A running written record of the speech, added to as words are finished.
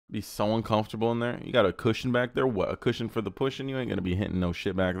Be so uncomfortable in there. You got a cushion back there. What? A cushion for the pushing? You ain't gonna be hitting no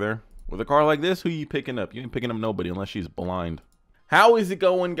shit back there. With a car like this, who you picking up? You ain't picking up nobody unless she's blind. How is it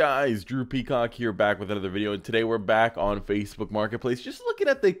going, guys? Drew Peacock here, back with another video. And today we're back on Facebook Marketplace, just looking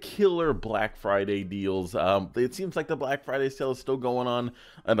at the killer Black Friday deals. It seems like the Black Friday sale is still going on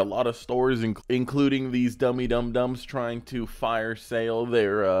at a lot of stores, including these dummy dum-dums trying to fire sale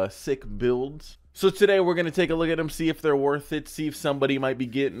their sick builds. So today we're going to take a look at them, see if they're worth it, see if somebody might be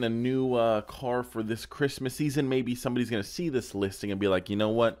getting a new car for this Christmas season. Maybe somebody's going to see this listing and be like, you know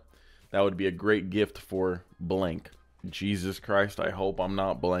what? That would be a great gift for blank. Jesus Christ, I hope I'm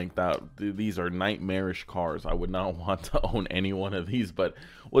not blank. These are nightmarish cars. I would not want to own any one of these, but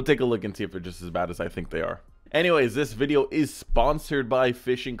we'll take a look and see if they're just as bad as I think they are. Anyways, this video is sponsored by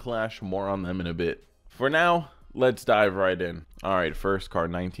Fishing Clash. More on them in a bit. For now, let's dive right in. All right, first car,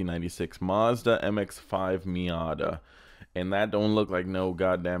 1996 Mazda MX-5 Miata. And that don't look like no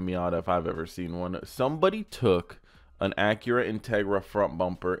goddamn Miata if I've ever seen one. Somebody took an Acura Integra front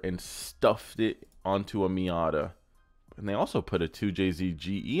bumper and stuffed it onto a Miata. And they also put a 2JZ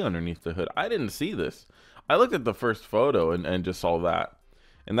GE underneath the hood. I didn't see this. I looked at the first photo and just saw that.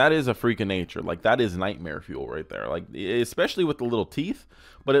 And that is a freak of nature. Like, that is nightmare fuel right there. Like, especially with the little teeth.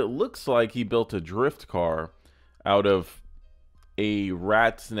 But it looks like he built a drift car out of a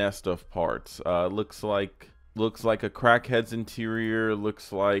rat's nest of parts. Looks like a crackhead's interior.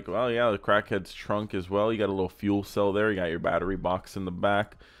 Looks like, well, yeah, the crackhead's trunk as well. You got a little fuel cell there. You got your battery box in the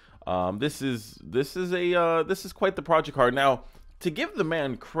back. This is quite the project car. Now, to give the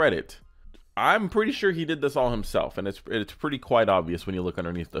man credit, I'm pretty sure he did this all himself, and it's pretty quite obvious when you look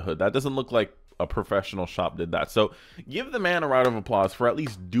underneath the hood. That doesn't look like a professional shop did that. So give the man a round of applause for at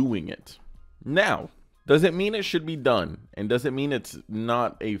least doing it. Now, does it mean it should be done? And does it mean it's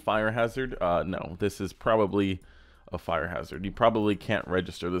not a fire hazard? No, this is probably a fire hazard. You probably can't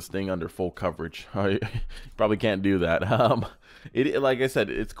register this thing under full coverage. You probably can't do that. Like I said,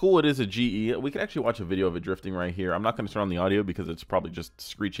 it's cool. It is a GE. We can actually watch a video of it drifting right here. I'm not going to turn on the audio because it's probably just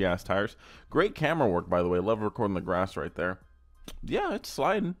screechy ass tires. Great camera work, by the way. Love recording the grass right there. Yeah, it's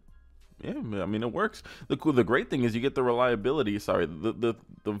sliding. Yeah, I mean, it works. The great thing is you get the reliability. Sorry, the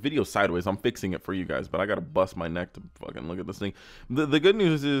video's sideways. I'm fixing it for you guys, but I got to bust my neck to fucking look at this thing. The good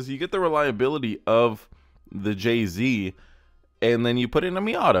news is you get the reliability of the JZ, and then you put it in a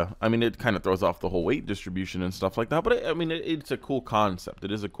Miata. I mean, it kind of throws off the whole weight distribution and stuff like that, but I mean, it's a cool concept.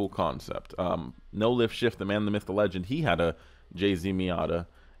 It is a cool concept. No Lift Shift, the man, the myth, the legend, he had a JZ Miata,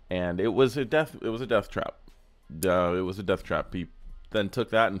 and it was a death trap. It was a death trap. He then took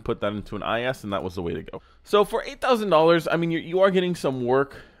that and put that into an IS, and that was the way to go. So for $8,000, I mean, you are getting some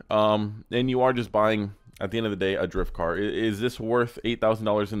work, and you are just buying, at the end of the day, a drift car. Is this worth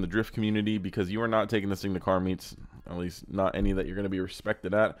 $8,000 in the drift community? Because you are not taking this thing to car meets, at least not any that you're going to be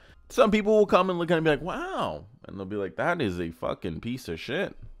respected at. Some people will come and look at it and be like, wow. And they'll be like, that is a fucking piece of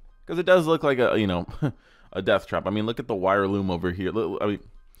shit. Because it does look like a, you know, a death trap. I mean, look at the wire loom over here. I mean,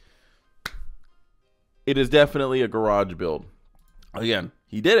 it is definitely a garage build. Again,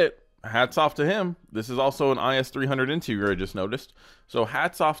 he did it. Hats off to him. This is also an IS300 interior, I just noticed. So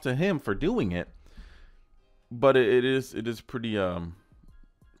hats off to him for doing it. But it is pretty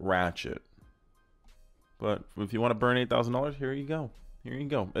ratchet. But if you want to burn $8,000, here you go. Here you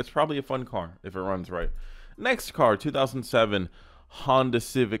go. It's probably a fun car if it runs right. Next car, 2007 Honda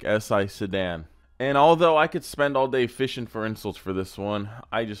Civic Si sedan. And although I could spend all day fishing for insults for this one,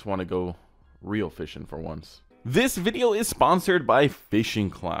 I just want to go real fishing for once. This video is sponsored by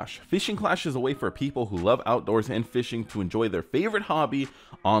Fishing Clash. Fishing Clash is a way for people who love outdoors and fishing to enjoy their favorite hobby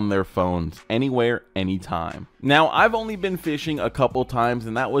on their phones, anywhere, anytime. Now, I've only been fishing a couple times,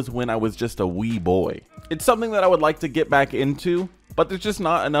 and that was when I was just a wee boy. It's something that I would like to get back into, but there's just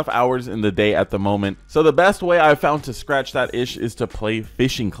not enough hours in the day at the moment. So the best way I've found to scratch that itch is to play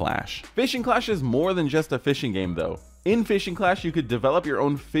Fishing Clash. Fishing Clash is more than just a fishing game, though. In Fishing Clash, you could develop your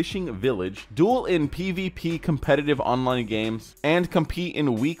own fishing village, duel in PvP competitive online games, and compete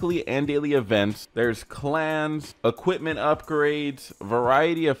in weekly and daily events. There's clans, equipment upgrades,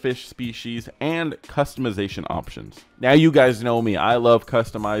 variety of fish species, and customization options. Now, you guys know me. I love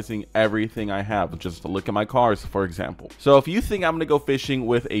customizing everything I have. Just look at my cars, for example. So if you think I'm gonna go fishing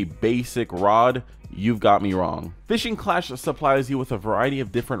with a basic rod, you've got me wrong. Fishing Clash supplies you with a variety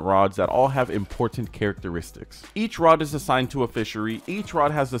of different rods that all have important characteristics. Each rod is assigned to a fishery. Each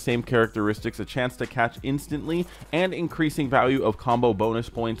rod has the same characteristics, a chance to catch instantly, and increasing value of combo bonus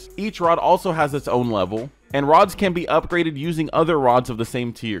points. Each rod also has its own level, and rods can be upgraded using other rods of the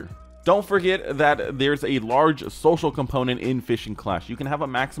same tier. Don't forget that there's a large social component in Fishing Clash. You can have a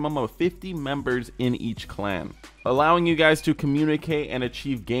maximum of 50 members in each clan, allowing you guys to communicate and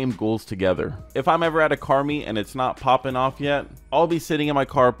achieve game goals together. If I'm ever at a car meet and it's not popping off yet, I'll be sitting in my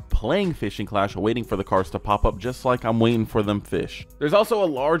car playing Fishing Clash, waiting for the cars to pop up just like I'm waiting for them fish. There's also a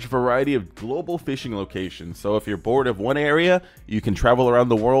large variety of global fishing locations, so if you're bored of one area, you can travel around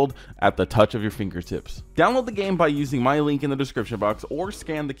the world at the touch of your fingertips. Download the game by using my link in the description box or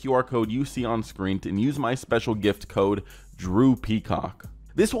scan the QR code you see on screen and use my special gift code DrewPeacock.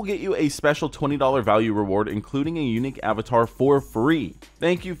 This will get you a special $20 value reward, including a unique avatar for free.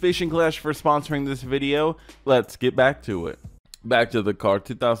 Thank you Fishing Clash for sponsoring this video. Let's get back to it. Back to the car.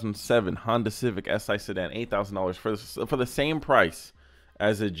 2007 Honda Civic SI sedan, $8,000 for the same price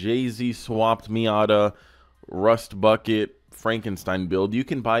as a Jay-Z swapped Miata Rust Bucket Frankenstein build. You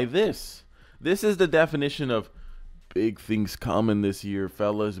can buy this. This is the definition of big things coming this year,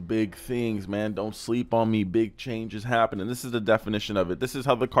 fellas. Big things, man. Don't sleep on me. Big changes happening. This is the definition of it. This is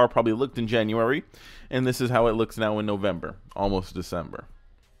how the car probably looked in January, and this is how it looks now in November, almost December.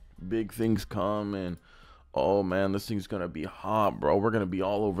 Big things coming. Oh man, this thing's gonna be hot, bro. We're gonna be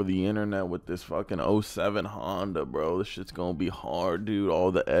all over the internet with this fucking 07 Honda, bro. This shit's gonna be hard, dude.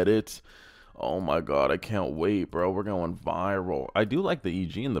 All the edits. Oh my god, I can't wait, bro. We're going viral. I do like the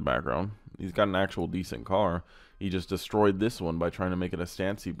EG in the background. He's got an actual decent car. He just destroyed this one by trying to make it a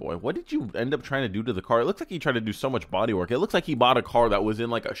Stancy boy. What did you end up trying to do to the car? It looks like he tried to do so much body work. It looks like he bought a car that was in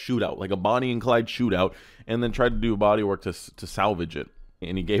like a shootout, like a Bonnie and Clyde shootout, and then tried to do body work to salvage it,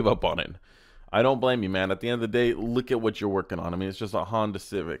 and he gave up on it. I don't blame you, man. At the end of the day, look at what you're working on. I mean, it's just a Honda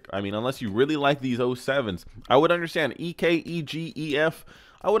Civic. I mean, unless you really like these 07s, I would understand. EK, EG, EF,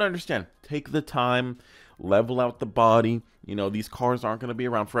 I would understand. Take the time, level out the body. You know, these cars aren't going to be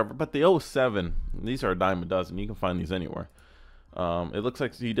around forever. But the 07, these are a dime a dozen. You can find these anywhere. It looks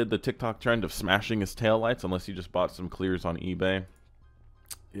like he did the TikTok trend of smashing his taillights, unless you just bought some clears on eBay.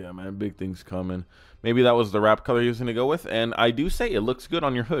 Yeah, man, big things coming. Maybe that was the wrap color he was going to go with. And I do say it looks good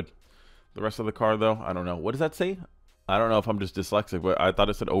on your hood. The rest of the car, though, I don't know. What does that say? I don't know if I'm just dyslexic, but I thought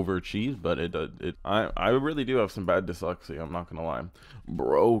it said overachieved, but I really do have some bad dyslexia. I'm not gonna lie.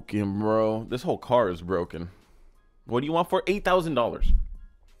 Broken, bro. This whole car is broken. What do you want for $8,000?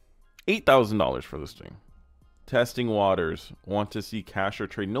 $8,000 for this thing. Testing waters. Want to see cash or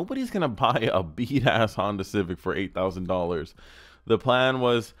trade? Nobody's gonna buy a beat ass Honda Civic for $8,000. The plan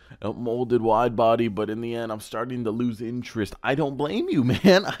was a molded wide body, but in the end, I'm starting to lose interest. I don't blame you,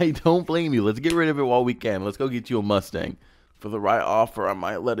 man. I don't blame you. Let's get rid of it while we can. Let's go get you a Mustang. For the right offer, I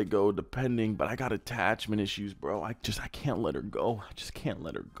might let it go, depending. But I got attachment issues, bro. I can't let her go. I just can't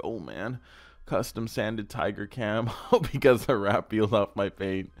let her go, man. Custom sanded Tiger Cam because the wrap peeled off my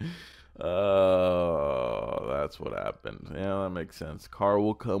paint. Oh, that's what happened. Yeah, that makes sense. Car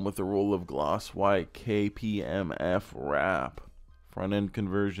will come with a roll of gloss white KPMF wrap. Front end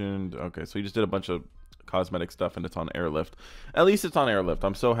conversion. Okay, so he just did a bunch of cosmetic stuff and it's on airlift. At least it's on airlift.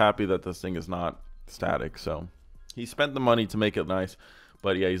 I'm so happy that this thing is not static. So he spent the money to make it nice.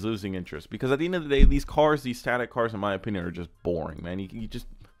 But yeah, he's losing interest. Because at the end of the day, these cars, these static cars, in my opinion, are just boring, man.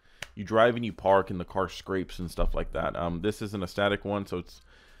 You drive and you park and the car scrapes and stuff like that. This isn't a static one, so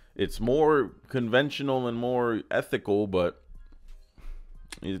it's more conventional and more ethical, but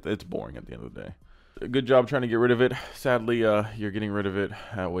it's boring at the end of the day. Good job trying to get rid of it. Sadly, you're getting rid of it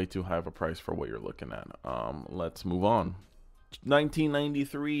at way too high of a price for what you're looking at. Let's move on.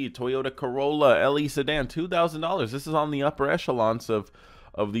 1993 Toyota Corolla LE sedan, $2,000. This is on the upper echelons of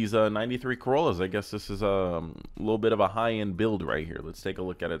these 93 Corollas. I guess this is a little bit of a high-end build right here. Let's take a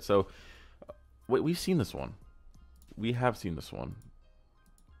look at it. So, wait, we've seen this one. We have seen this one.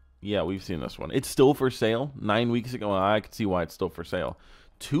 Yeah, we've seen this one. It's still for sale. 9 weeks ago, I could see why it's still for sale.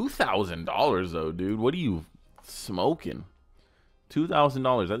 $2,000 though, dude. What are you smoking?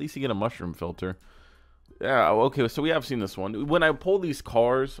 $2,000. At least you get a mushroom filter. Yeah, okay, so we have seen this one. When I pull these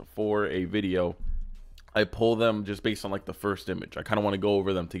cars for a video, I pull them just based on like the first image. I kind of want to go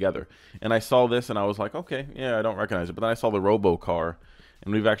over them together. And I saw this and I was like, okay, yeah, I don't recognize it. But then I saw the Robo car,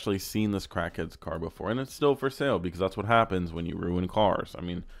 and we've actually seen this crackhead's car before, and it's still for sale because that's what happens when you ruin cars. I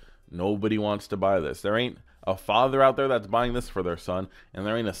mean, nobody wants to buy this. There ain't a father out there that's buying this for their son, and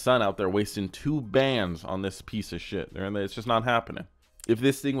there ain't a son out there wasting 2 bands on this piece of shit. It's just not happening. If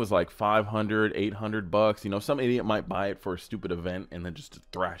this thing was like 500, 800 bucks, you know, some idiot might buy it for a stupid event and then just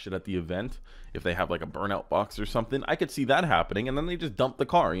thrash it at the event. If they have like a burnout box or something, I could see that happening, and then they just dump the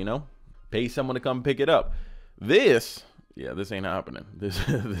car, you know, pay someone to come pick it up. This, yeah, this ain't happening.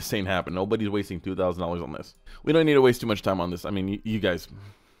 This ain't happening. Nobody's wasting $2,000 on this. We don't need to waste too much time on this. I mean, you guys,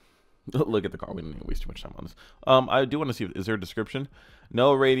 Look at the car. We didn't even waste too much time on this. I do want to see, is there a description?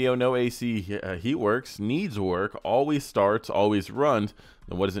 No radio, no AC, heat works, needs work, always starts, always runs.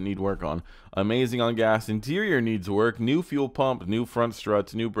 Then what does it need work on? Amazing on gas, interior needs work, new fuel pump, new front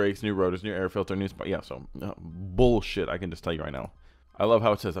struts, new brakes, new rotors, new air filter, new yeah, so bullshit, I can just tell you right now. I love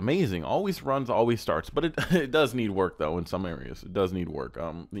how it says amazing, always runs, always starts, but it does need work though in some areas. It does need work,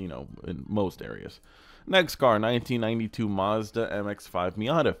 you know, in most areas. Next car, 1992 Mazda MX-5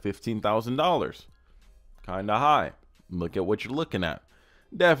 Miata, $15,000. Kinda high. Look at what you're looking at.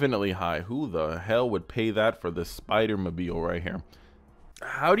 Definitely high. Who the hell would pay that for the Spider-Mobile right here?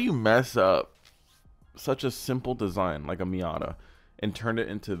 How do you mess up such a simple design like a Miata and turn it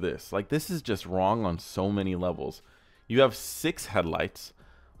into this? Like, this is just wrong on so many levels. You have 6 headlights,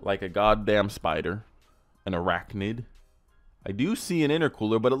 like a goddamn spider, an arachnid. I do see an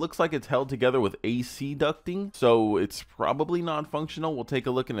intercooler, but it looks like it's held together with AC ducting, so it's probably not functional. We'll take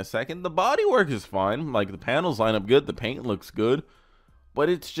a look in a second. The bodywork is fine. Like, the panels line up good. The paint looks good. But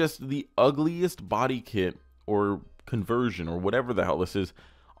it's just the ugliest body kit or conversion or whatever the hell this is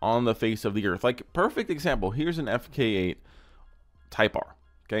on the face of the earth. Like, perfect example. Here's an FK8 Type R,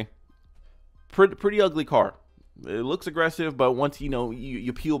 okay? Pretty ugly car. It looks aggressive, but once you know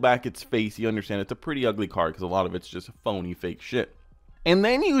you peel back its face, you understand it's a pretty ugly car because a lot of it's just phony fake shit. And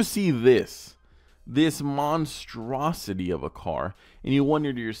then you see this monstrosity of a car, and you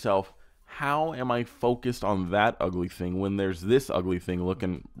wonder to yourself, how am I focused on that ugly thing when there's this ugly thing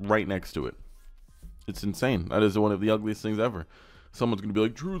looking right next to it? It's insane. That is one of the ugliest things ever. Someone's gonna be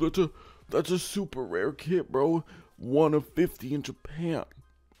like, Drew, that's a super rare kit, bro. 1 of 50 in Japan.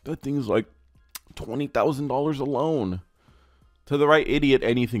 That thing's like $20,000 alone. To the right idiot,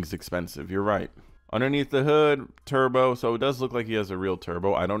 anything's expensive. You're right. Underneath the hood, turbo. So it does look like he has a real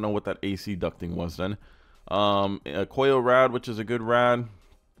turbo. I don't know what that AC ducting was then. A coil rad, which is a good rad.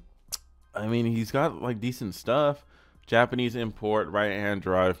 I mean, he's got like decent stuff. Japanese import, right hand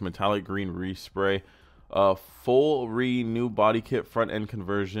drive, metallic green respray, full new body kit, front end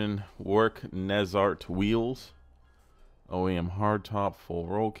conversion, work Nezart wheels. OEM hardtop, full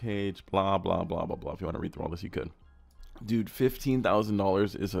roll cage, blah, blah, blah, blah, blah. If you want to read through all this, you could. Dude,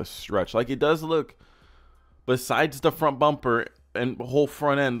 $15,000 is a stretch. Like, it does look, besides the front bumper and whole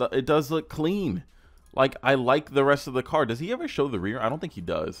front end, it does look clean. Like, I like the rest of the car. Does he ever show the rear? I don't think he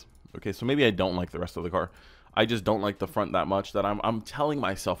does. Okay, so maybe I don't like the rest of the car. I just don't like the front that much that I'm telling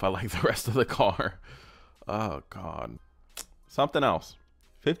myself I like the rest of the car. Oh, God. Something else.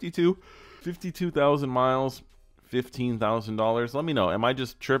 52,000 miles. $15,000. Let me know. Am I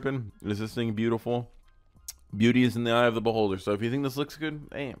just tripping? Is this thing beautiful? Beauty is in the eye of the beholder. So if you think this looks good,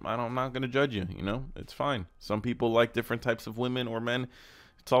 hey, I'm not going to judge you. You know, it's fine. Some people like different types of women or men.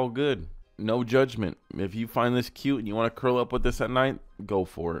 It's all good. No judgment. If you find this cute and you want to curl up with this at night, go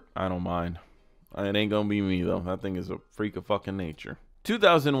for it. I don't mind. It ain't going to be me, though. That thing is a freak of fucking nature.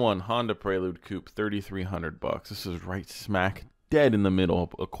 2001 Honda Prelude Coupe, $3,300. This is right smack dead in the middle,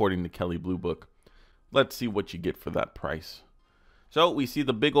 according to Kelly Blue Book. Let's see what you get for that price. So we see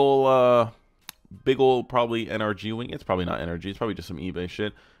the big old probably NRG wing. It's probably not NRG. It's probably just some eBay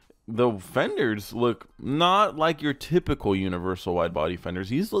shit. The fenders look not like your typical universal wide body fenders.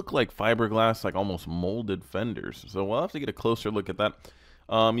 These look like fiberglass, like almost molded fenders. So we'll have to get a closer look at that.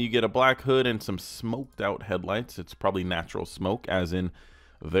 You get a black hood and some smoked out headlights. It's probably natural smoke, as in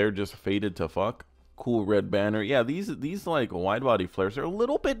they're just faded to fuck. Cool red banner. Yeah, these like wide body flares are a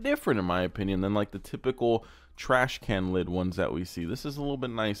little bit different in my opinion than like the typical trash can lid ones that we see. This is a little bit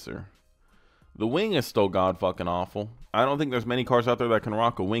nicer. The wing is still god fucking awful. I don't think there's many cars out there that can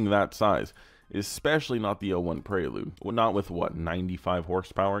rock a wing that size, especially not the 01 Prelude. Well, not with what, 95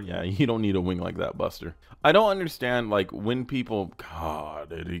 horsepower? Yeah, you don't need a wing like that, Buster. I don't understand like when people,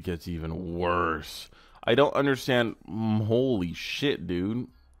 God, it gets even worse. I don't understand. Holy shit, dude.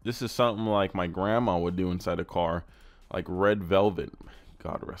 This is something like my grandma would do inside a car, like red velvet.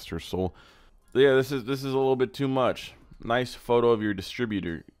 God rest her soul. Yeah, this is a little bit too much. Nice photo of your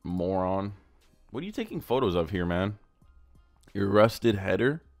distributor, moron. What are you taking photos of here, man? Your rusted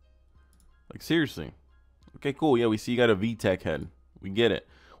header? Like, seriously. Okay, cool. Yeah, we see you got a VTEC head. We get it.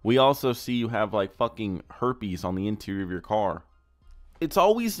 We also see you have like fucking herpes on the interior of your car. It's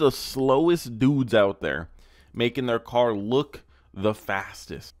always the slowest dudes out there making their car look the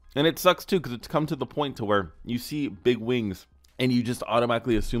fastest. And it sucks too, because it's come to the point to where you see big wings and you just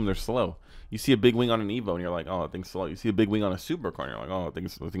automatically assume they're slow. You see a big wing on an Evo and you're like, oh, that thing's slow. You see a big wing on a supercar and you're like, oh,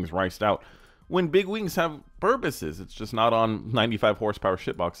 that thing's riced out. When big wings have purposes, it's just not on 95 horsepower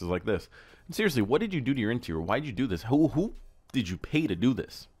shitboxes like this. And seriously, what did you do to your interior? Why did you do this? Who did you pay to do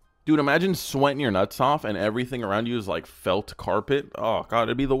this? Dude, imagine sweating your nuts off and everything around you is like felt carpet. Oh, God,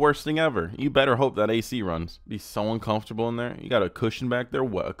 it'd be the worst thing ever. You better hope that AC runs. Be so uncomfortable in there. You got a cushion back there.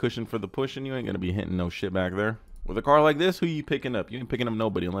 What? A cushion for the pushing? You ain't going to be hitting no shit back there. With a car like this, who you picking up? You ain't picking up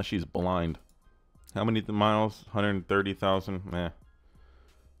nobody unless she's blind. How many miles? 130,000? Meh.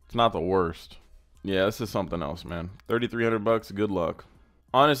 It's not the worst. Yeah, this is something else, man. 3,300 bucks. Good luck.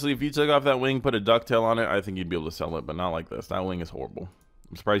 Honestly, if you took off that wing, put a ducktail on it, I think you'd be able to sell it, but not like this. That wing is horrible.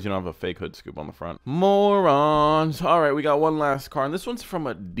 I'm surprised you don't have a fake hood scoop on the front. Morons. All right, we got one last car, and this one's from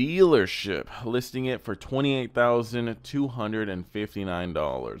a dealership, listing it for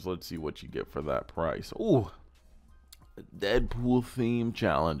 $28,259. Let's see what you get for that price. Ooh, a Deadpool themed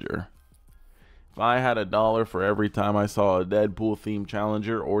Challenger. If I had $1 for every time I saw a Deadpool themed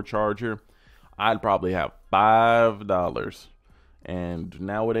Challenger or Charger, I'd probably have $5. And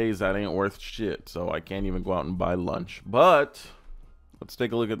nowadays, that ain't worth shit, so I can't even go out and buy lunch. But let's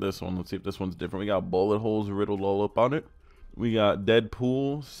take a look at this one. Let's see if this one's different. We got bullet holes riddled all up on it. We got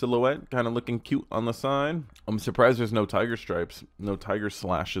Deadpool silhouette, kind of looking cute on the side. I'm surprised there's no tiger stripes, no tiger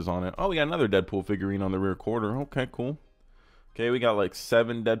slashes on it. Oh, we got another Deadpool figurine on the rear quarter. Okay, cool. Okay, we got like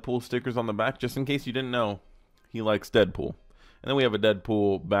 7 Deadpool stickers on the back, just in case you didn't know. He likes Deadpool. And then we have a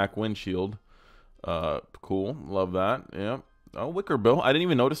Deadpool back windshield. Cool. Love that. Yeah. Oh, wicker bill. I didn't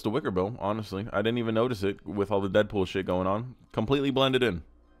even notice the wicker bill, honestly. I didn't even notice it with all the Deadpool shit going on. Completely blended in.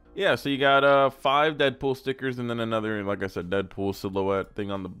 Yeah, so you got 5 Deadpool stickers and then another, like I said, Deadpool silhouette thing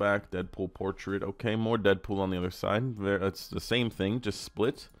on the back. Deadpool portrait. Okay, more Deadpool on the other side. It's the same thing, just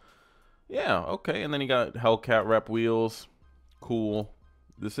split. Yeah, okay. And then you got Hellcat wrap wheels. Cool.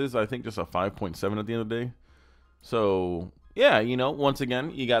 This is, I think, just a 5.7 at the end of the day. So, yeah, you know, once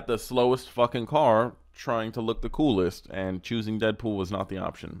again, you got the slowest fucking car trying to look the coolest, and choosing Deadpool was not the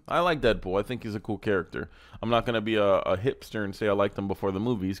option. I like Deadpool. I think he's a cool character. I'm not going to be a hipster and say I liked him before the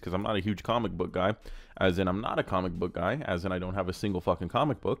movies, because I'm not a huge comic book guy. As in, I'm not a comic book guy. As in, I don't have a single fucking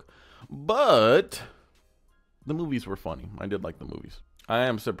comic book. But the movies were funny. I did like the movies. I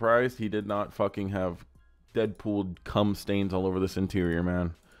am surprised he did not fucking have Deadpool cum stains all over this interior,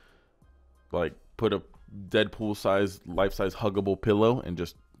 man. Like, put a Deadpool-sized, life-size huggable pillow and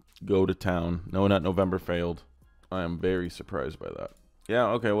just go to town. No, not November failed. I am very surprised by that. Yeah,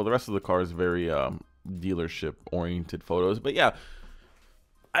 okay, well, the rest of the car is very dealership-oriented photos. But yeah,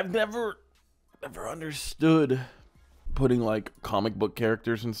 I've never understood putting, like, comic book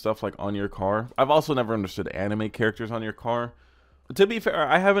characters and stuff, like, on your car. I've also never understood anime characters on your car. To be fair,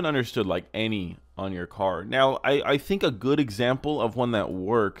 I haven't understood, like, any on your car. Now, I think a good example of one that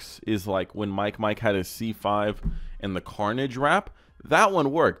works is, like, when Mike had his C5 and the Carnage wrap. That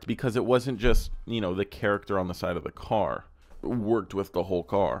one worked because it wasn't just, you know, the character on the side of the car. It worked with the whole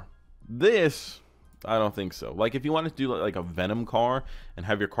car. This, I don't think so. Like, if you wanted to do, like, a Venom car and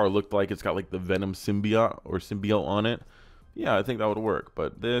have your car look like it's got, like, the Venom symbiote on it, yeah, I think that would work.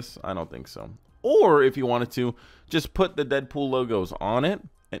 But this, I don't think so. Or if you wanted to, just put the Deadpool logos on it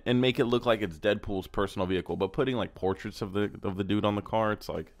and make it look like it's Deadpool's personal vehicle. But putting, like, portraits of the dude on the car, it's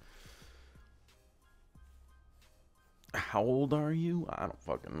like, how old are you? I don't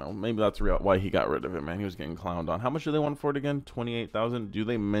fucking know. Maybe that's why he got rid of it, man. He was getting clowned on. How much do they want for it again? 28,000. Do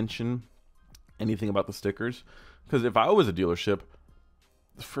they mention anything about the stickers? Because if I was a dealership,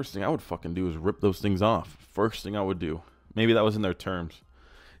 the first thing I would fucking do is rip those things off. First thing I would do. Maybe that was in their terms.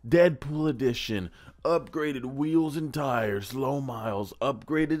 Deadpool edition. Upgraded wheels and tires. Low miles.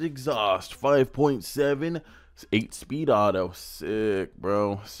 Upgraded exhaust. 5.7. 8-speed auto. Sick,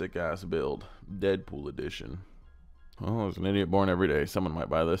 bro. Sick ass build. Deadpool edition. Oh, there's an idiot born every day. Someone might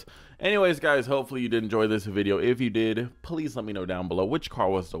buy this. Anyways, guys, hopefully you did enjoy this video. If you did, please let me know down below which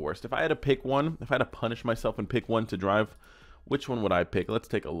car was the worst. If I had to pick one, if I had to punish myself and pick one to drive, which one would I pick? Let's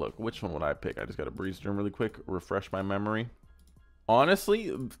take a look. Which one would I pick? I just got to breeze through them really quick, refresh my memory.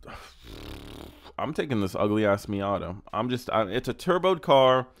 Honestly, I'm taking this ugly ass Miata. It's a turboed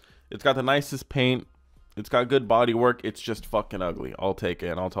car. It's got the nicest paint. It's got good body work. It's just fucking ugly. I'll take it,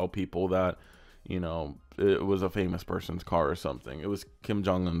 and I'll tell people that, you know, it was a famous person's car or something. It was Kim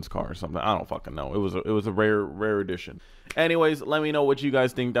Jong-un's car or something. I don't fucking know. It was a rare edition. Anyways, let me know what you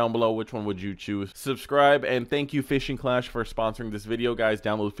guys think down below. Which one would you choose? Subscribe, and thank you Fishing Clash for sponsoring this video, guys.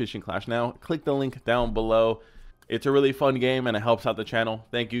 Download Fishing Clash now. Click the link down below. It's a really fun game and it helps out the channel.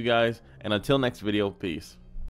 Thank you guys, and until next video, peace.